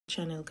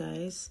channel,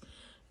 guys.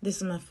 This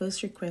is my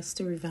first request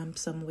to revamp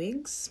some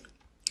wigs,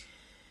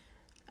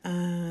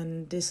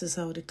 and this is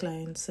how the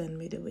client sent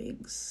me the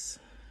wigs,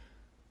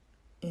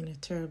 in a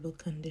terrible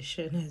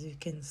condition, as you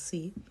can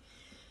see.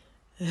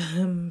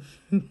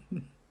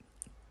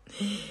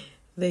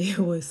 They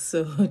were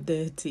so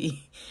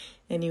dirty.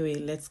 Anyway,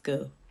 let's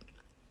go.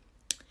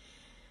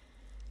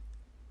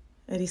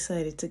 I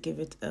decided to give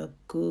it a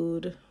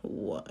good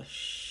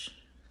wash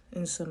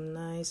in some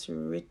nice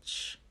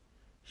rich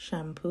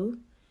shampoo.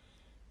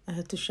 I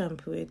had to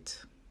shampoo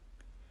it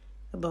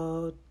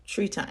about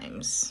 3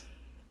 times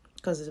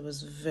because it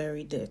was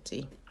very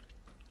dirty.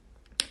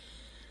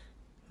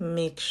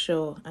 Make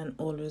sure and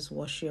always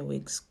wash your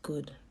wigs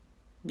good,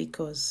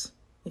 because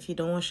if you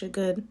don't wash it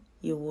good,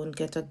 you won't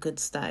get a good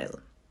style.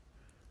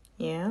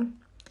 Yeah?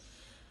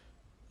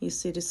 You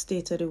see the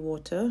state of the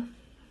water?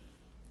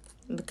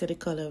 Look at the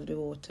color of the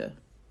water.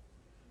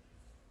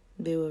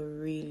 They were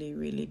really,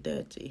 really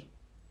dirty.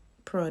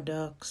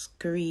 Products,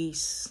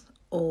 grease,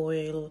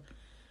 oil,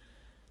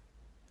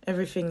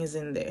 everything is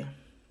in there.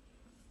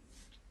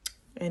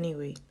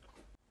 Anyway,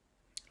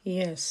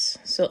 yes,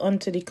 so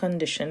onto the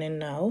conditioning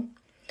now.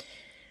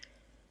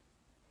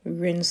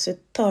 Rinse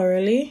it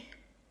thoroughly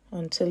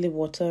until the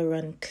water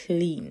runs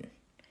clean.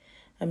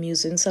 I'm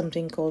using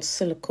something called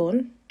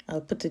silicone.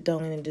 I'll put it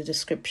down in the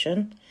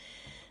description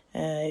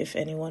if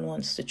anyone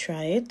wants to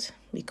try it,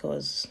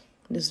 because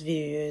this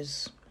video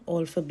is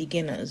all for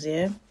beginners,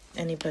 yeah?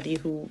 Anybody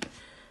who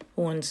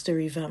wants to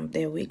revamp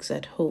their wigs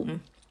at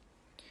home.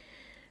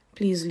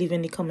 Please leave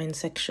in the comment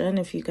section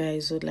if you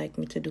guys would like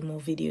me to do more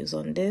videos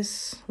on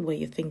this, what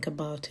you think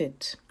about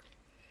it,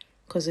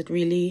 because it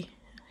really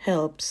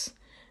helps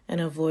and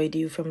avoid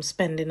you from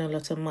spending a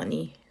lot of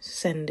money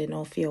sending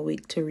off your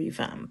wig to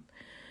revamp.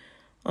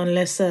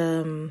 Unless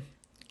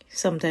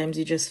sometimes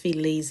you just feel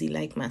lazy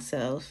like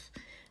myself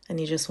and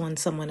you just want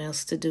someone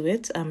else to do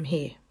it, I'm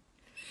here.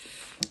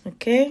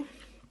 Okay,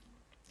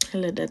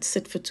 I'll let that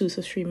sit for 2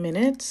 to 3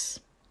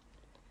 minutes.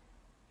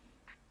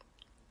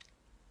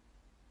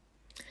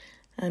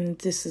 And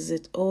this is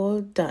it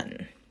all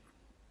done.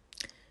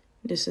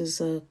 This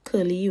is a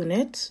curly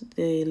unit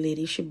the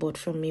lady she bought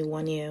from me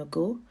 1 year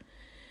ago.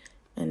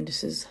 And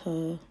this is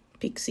her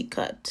pixie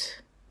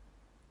cut.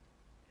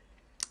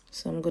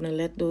 So I'm going to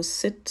let those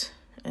sit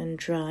and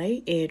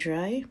dry, air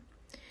dry.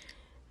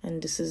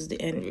 And this is the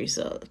end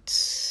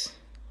result.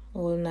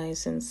 All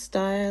nice and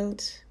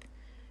styled.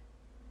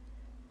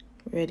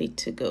 Ready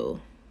to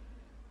go.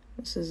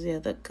 This is the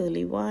other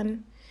curly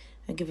one.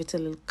 I give it a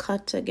little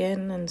cut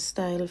again and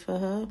style for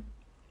her.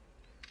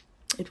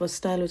 It was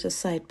styled with a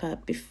side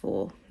part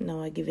before.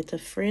 Now I give it a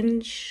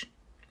fringe.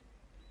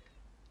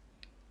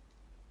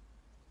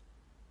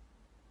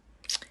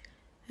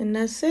 And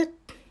that's it.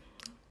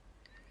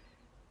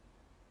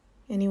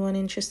 Anyone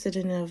interested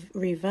in a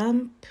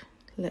revamp,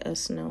 let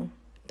us know.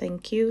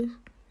 Thank you.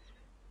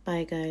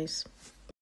 Bye, guys.